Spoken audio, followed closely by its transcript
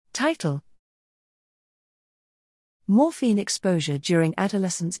Title: Morphine exposure during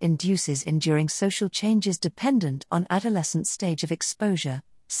adolescence induces enduring social changes dependent on adolescent stage of exposure,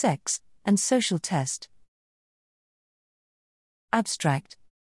 sex, and social test. Abstract: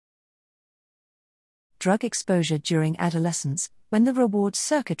 Drug exposure during adolescence, when the reward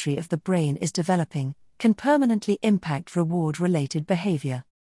circuitry of the brain is developing, can permanently impact reward-related behavior.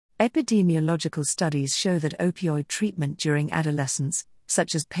 Epidemiological studies show that opioid treatment during adolescence,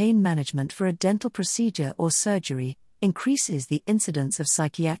 such as pain management for a dental procedure or surgery, increases the incidence of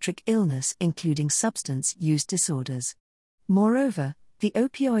psychiatric illness, including substance use disorders. Moreover, the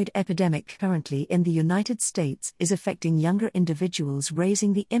opioid epidemic currently in the United States is affecting younger individuals,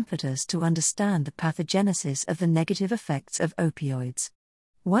 raising the impetus to understand the pathogenesis of the negative effects of opioids.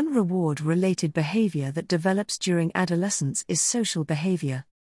 One reward-related behavior that develops during adolescence is social behavior.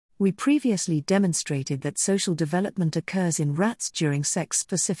 We previously demonstrated that social development occurs in rats during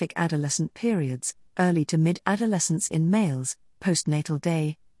sex-specific adolescent periods, early to mid-adolescence in males, postnatal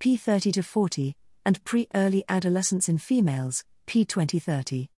day, p30 to 40, and pre-early adolescence in females,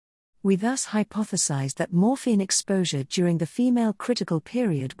 p20-30. We thus hypothesized that morphine exposure during the female critical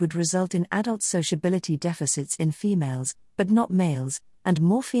period would result in adult sociability deficits in females, but not males, and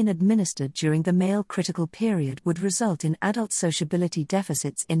morphine administered during the male critical period would result in adult sociability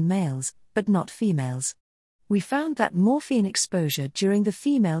deficits in males, but not females. We found that morphine exposure during the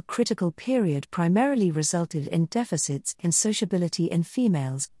female critical period primarily resulted in deficits in sociability in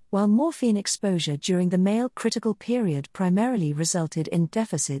females, while morphine exposure during the male critical period primarily resulted in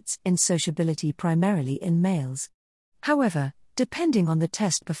deficits in sociability primarily in males. However, depending on the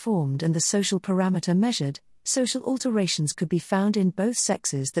test performed and the social parameter measured, social alterations could be found in both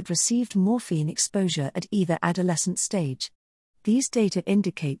sexes that received morphine exposure at either adolescent stage. These data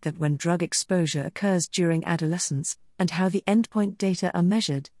indicate that when drug exposure occurs during adolescence, and how the endpoint data are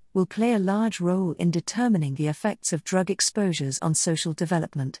measured, will play a large role in determining the effects of drug exposures on social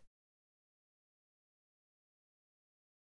development.